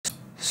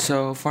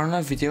So for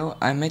another video,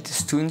 I made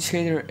this Toon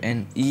shader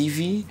in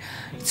Eevee.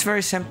 It's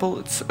very simple,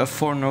 it's a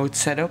 4-node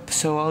setup,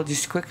 so I'll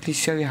just quickly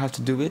show you how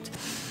to do it.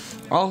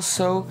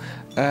 Also,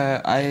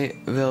 I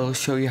will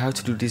show you how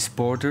to do these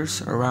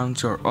borders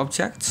around your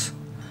objects.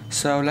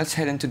 So let's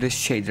head into the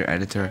shader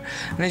editor.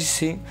 And as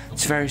you see,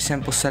 it's a very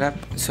simple setup.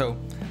 So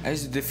I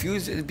use the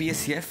diffuse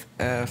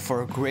BSCF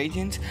for a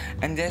gradient,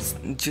 and that's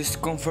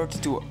just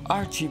converted to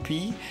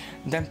RGB,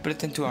 then put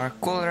it into our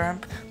color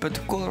ramp, put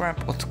the color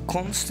ramp at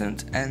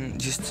constant and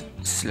just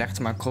select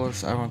my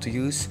colors I want to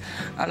use.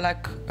 I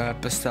like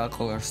pastel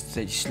colors,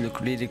 they just look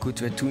really good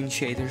with Toon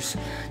shaders.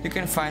 You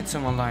can find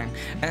some online.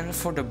 And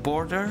for the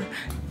border,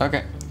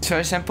 okay, it's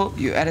very simple.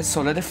 You add a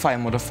solidify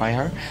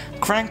modifier,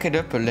 crank it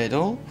up a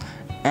little,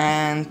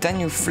 and then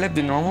you flip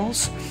the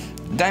normals.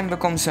 Then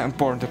becomes the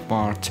important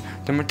part,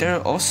 the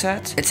material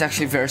offset. It's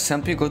actually very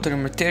simple. You go to the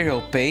material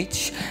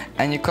page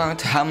and you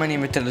count how many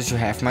materials you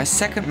have. My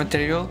second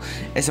material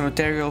is a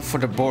material for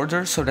the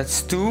border, so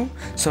that's 2,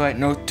 so I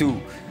know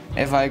 2.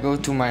 If I go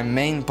to my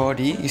main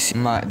body, you see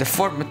the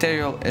fourth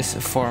material is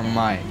for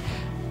my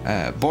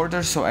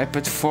border, so I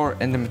put 4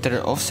 in the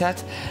material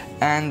offset.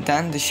 And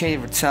then the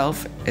shader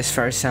itself is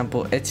very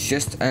simple. It's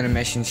just an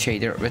animation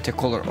shader with the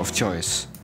color of choice.